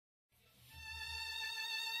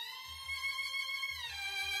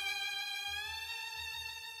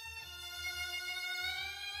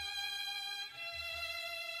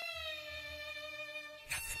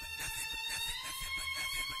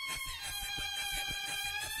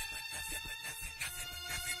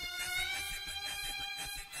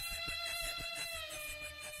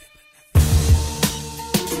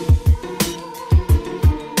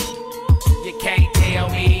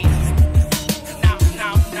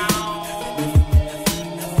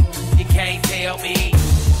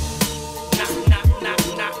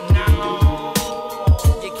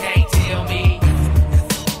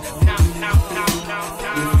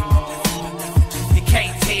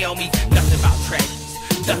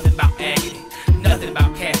tragedies, nothing about agony, nothing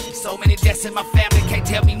about casualties. So many deaths in my family, can't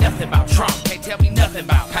tell me nothing about trauma, can't tell me nothing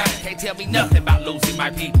about pain, can't tell me nothing about losing my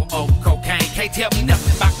people over cocaine, can't tell me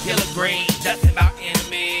nothing about killing green, nothing about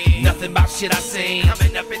enemies, nothing about shit I seen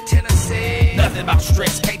coming up in Tennessee, nothing about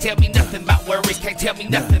stress, can't tell me nothing about worries, can't tell me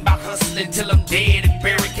nothing about hustling till I'm dead and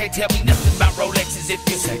buried, can't tell me nothing about Rolexes if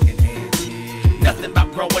you're secondhand shit, nothing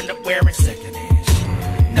about growing up wearing secondhand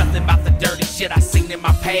shit, nothing about the dirty shit I seen in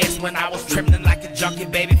my past when I was trembling like a junkie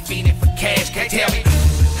baby fiending for cash, can't tell me.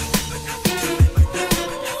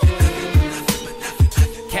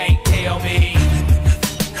 Can't tell me.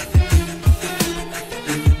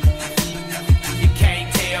 You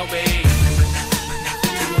can't tell me.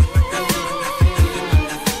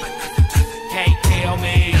 Can't tell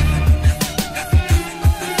me.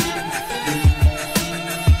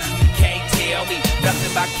 You can't tell me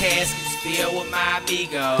nothing about caskets filled with my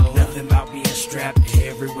amigo. Nothing about being strapped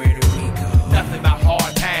everywhere that we go. Nothing about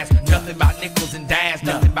hard times. Nothing about nickels and dimes.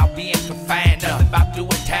 Nothing about being confined. Nothing about doing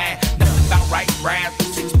time. Nothing about writing rhymes for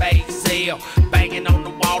 6-page sale. Banging on the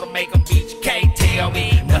wall to make a beat. You can't tell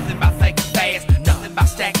me nothing about thinking fast. Nothing about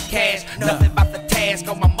stacking cash. Nothing about the task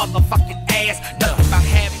on my motherfucking ass. Nothing about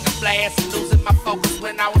having a blast and losing my focus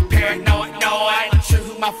when I was paranoid. No, I ain't sure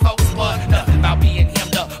who my focus was. Nothing about being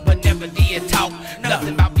hemmed up but never did talk.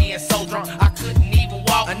 Nothing about being so drunk I couldn't even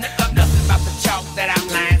walk. Nothing about the chalk that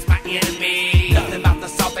outlines my enemy. Nothing about the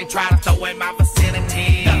salt they try to throw in my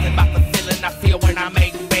vicinity. Nothing about the feeling I feel when I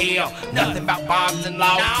make bail. Nothing about bombs and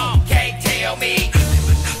laws. No, can't tell me.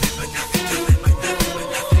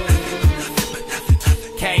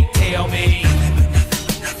 Can't tell me.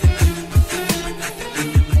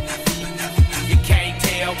 You can't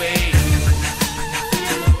tell me.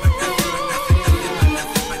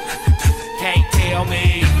 Can't tell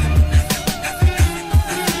me.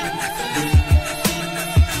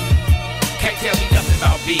 Can't tell me nothing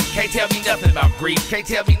about beef. Can't tell me nothing about grief. Can't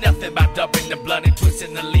tell me nothing about dumping the blood and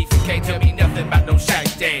twisting the leaf. Can't tell me nothing about no shag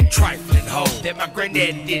trifling hoe that my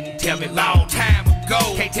granddad didn't tell me long time ago.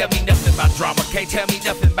 Can't tell me nothing about drama. Can't tell me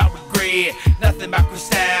nothing about regret. Nothing about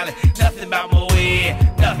Cristal. Nothing about Moet.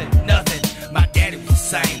 Nothing. My daddy was the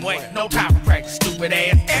same way. No time for practice, stupid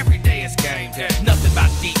ass. Every day is game day. Nothing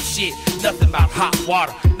about deep shit. Nothing about hot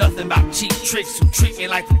water. Nothing about cheap tricks who treat me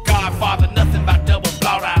like the Godfather. Nothing about double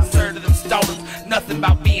blood. I heard of them stoners. Nothing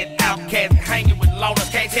about being outcast and hanging with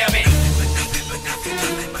loners. Can't tell me.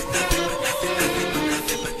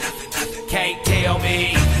 Can't tell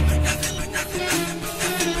me.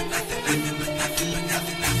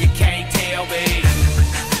 You can't tell me.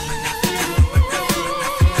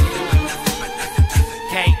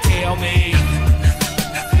 Can't tell me.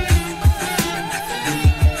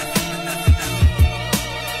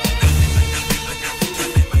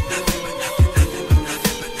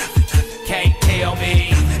 Can't tell me.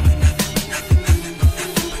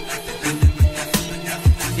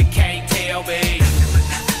 You can't tell me.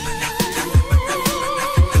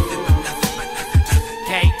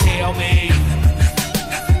 Can't tell me.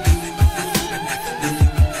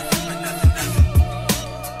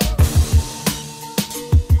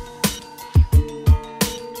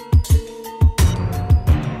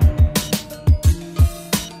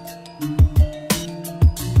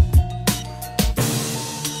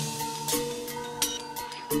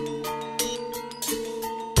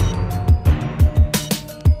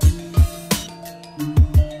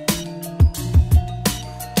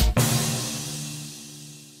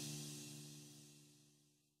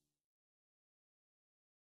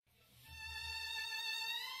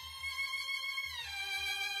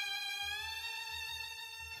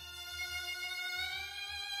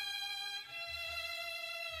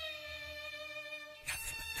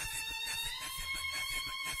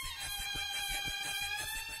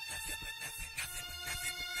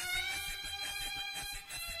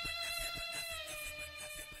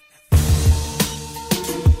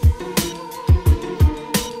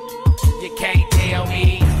 You can't tell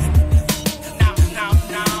me.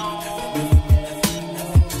 No.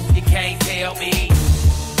 You can't tell me.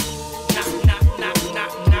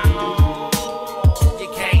 No. You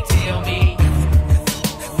can't tell me.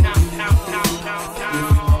 No.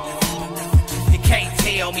 You can't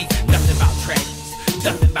tell me nothing about tragedies,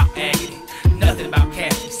 nothing about agony, nothing about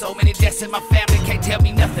casualties. So many deaths in my family, can't tell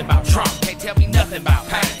me nothing about trauma, can't tell me nothing about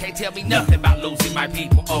pain, can't tell me nothing about losing my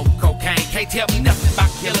people over cocaine, can't tell me nothing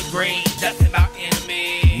about killing green, nothing about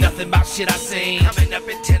enemies, nothing about shit I seen coming up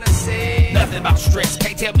in Tennessee, nothing about stress,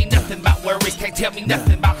 can't tell me nothing about worries, can't tell me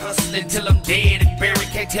nothing about hustling till I'm dead and buried,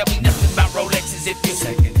 can't tell me nothing about Rolexes if you're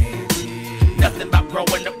secondhand shit, nothing about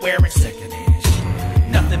growing up wearing secondhand shit,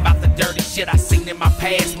 nothing about the dirty shit I seen in my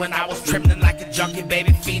past when I was trembling like a junkie,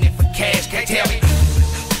 baby, fiending for cash. Can't tell me.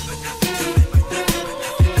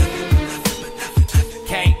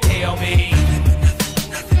 Can't tell me.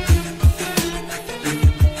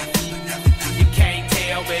 You can't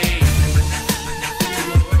tell me.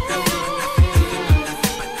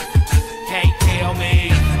 Can't tell me.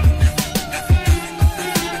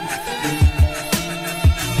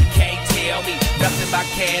 You can't tell me nothing about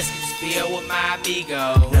caskets filled with my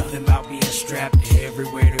amigo. Nothing about being strapped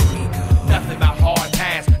everywhere that we go. Nothing about hard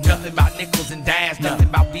times. Nothing about nickels and dimes. Nothing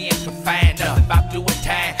about being confined. Nothing about doing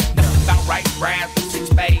time. Nothing about writing rhymes with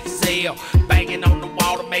 6-page sale. Banging on the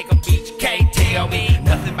wall to make a beat. You can't tell me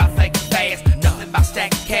nothing about thinking fast. Nothing about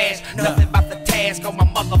stacking cash. Nothing about the task on my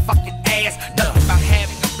motherfucking ass. Nothing about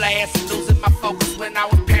having a blast and losing my focus when I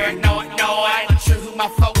was paranoid. No, I ain't sure who my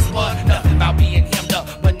folks was. Nothing about being hemmed up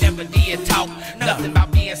but never did talk. Nothing about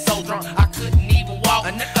being so drunk I couldn't even walk.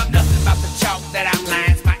 Nothing about the chalk that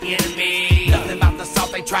outlines my enemy. Nothing about the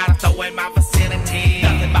salt they try to throw in my vicinity.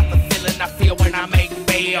 Nothing about the feeling I feel when I make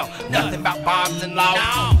bail. Nothing about bombs and laws.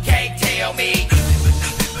 No, can't tell me.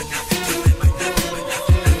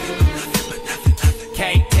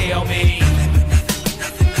 Can't tell me.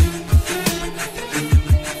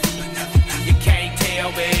 You can't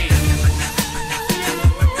tell me.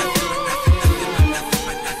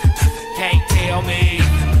 Can't tell me.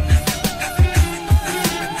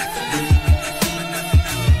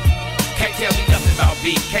 Can't tell me nothing about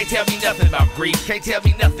beef. Can't tell me nothing about grief. Can't tell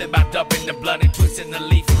me nothing about dumping the blood and twisting the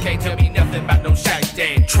leaf. Can't tell me nothing about no shite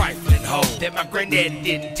trifling hoe that my granddad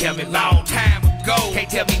didn't tell me long time ago. Can't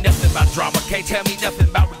tell me nothing about drama. Can't tell me nothing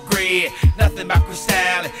about regret. Nothing about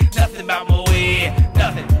Cristal. Nothing about Moet.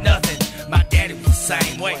 Nothing. My daddy was the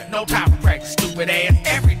same way. No time for practice, stupid ass.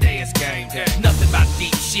 Every day is game day. Nothing about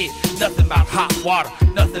deep shit. Nothing about hot water.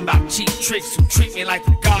 Nothing about cheap tricks who treat me like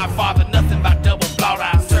the Godfather. Nothing about double blood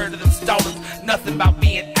eyes, third of them stoners. Nothing about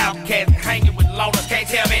being outcast and hanging with loners. Can't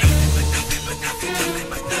tell me.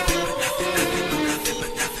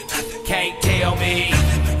 Can't tell me.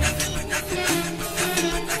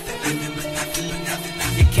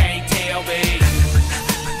 You can't tell me.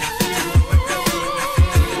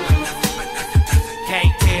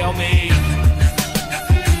 Can't tell me.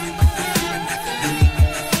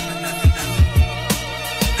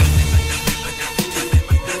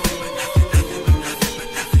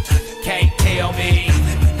 Can't tell me.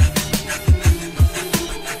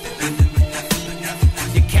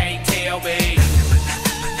 You can't tell me.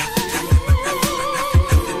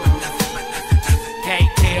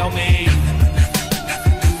 Can't tell me.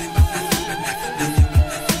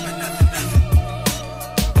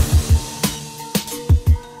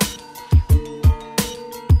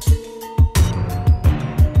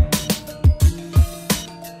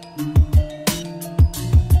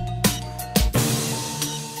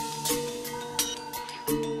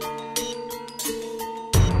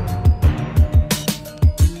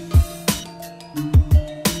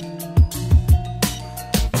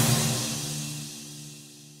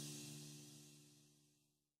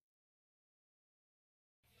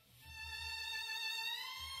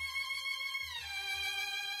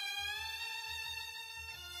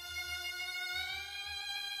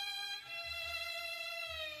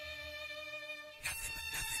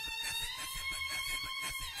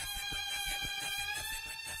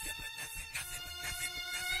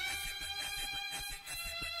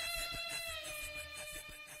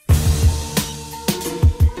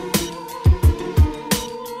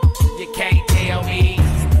 You can't tell me.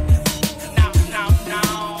 No.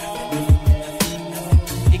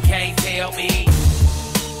 You can't tell me.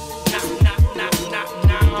 No.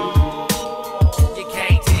 You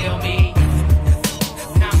can't tell me.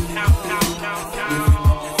 No.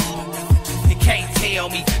 You can't tell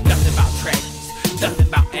me nothing about tragedies, nothing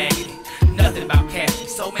about agony, nothing about casting.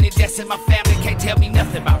 So many deaths in my family. Can't tell me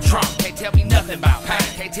nothing about Trump. Can't tell me nothing about pain.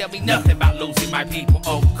 Can't tell me nothing about losing my people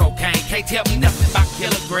over cocaine. Can't tell me nothing about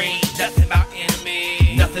Killer Green. Nothing about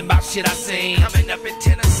enemy. Nothing about shit I seen coming up in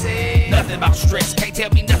Tennessee. Nothing about stress. Can't tell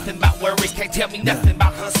me nothing about worry. Can't tell me nothing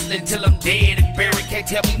about hustling till I'm dead and buried. Can't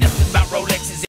tell me nothing about Rolexes.